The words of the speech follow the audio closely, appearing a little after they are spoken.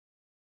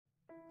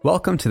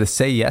Welcome to the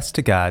Say Yes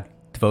to God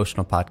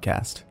devotional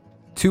podcast.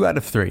 2 out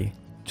of 3,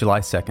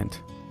 July 2nd,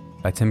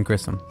 by Tim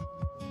Grissom.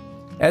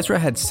 Ezra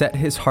had set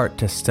his heart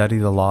to study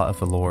the law of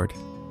the Lord,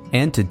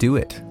 and to do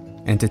it,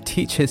 and to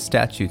teach his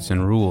statutes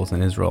and rules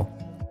in Israel.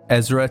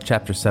 Ezra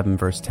chapter 7,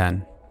 verse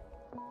 10.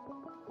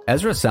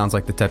 Ezra sounds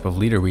like the type of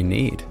leader we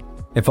need.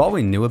 If all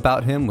we knew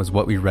about him was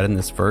what we read in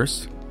this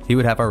verse, he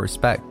would have our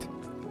respect.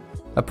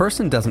 A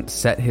person doesn't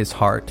set his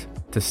heart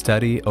to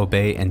study,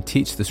 obey, and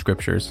teach the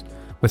scriptures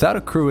without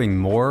accruing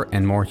more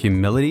and more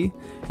humility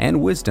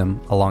and wisdom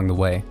along the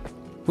way.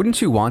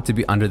 Wouldn't you want to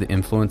be under the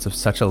influence of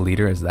such a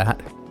leader as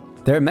that?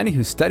 There are many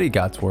who study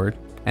God's word,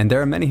 and there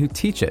are many who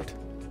teach it.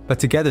 But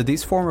together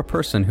these form a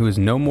person who is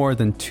no more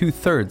than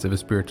 2/3 of a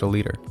spiritual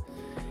leader.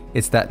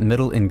 It's that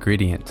middle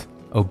ingredient,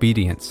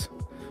 obedience,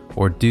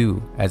 or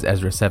do, as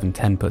Ezra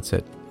 7:10 puts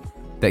it,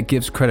 that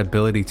gives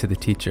credibility to the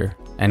teacher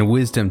and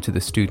wisdom to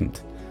the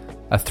student.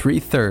 A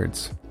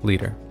 3/3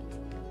 leader.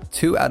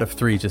 2 out of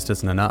 3 just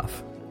isn't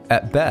enough.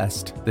 At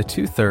best, the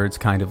 2/3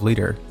 kind of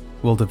leader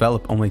will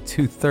develop only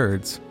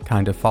 2/3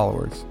 kind of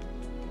followers.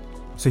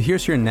 So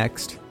here's your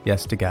next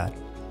yes to God.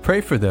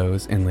 Pray for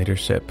those in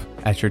leadership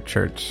at your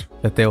church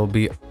that they will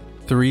be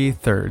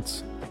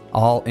 3/3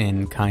 all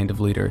in kind of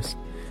leaders,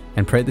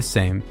 and pray the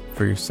same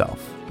for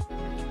yourself.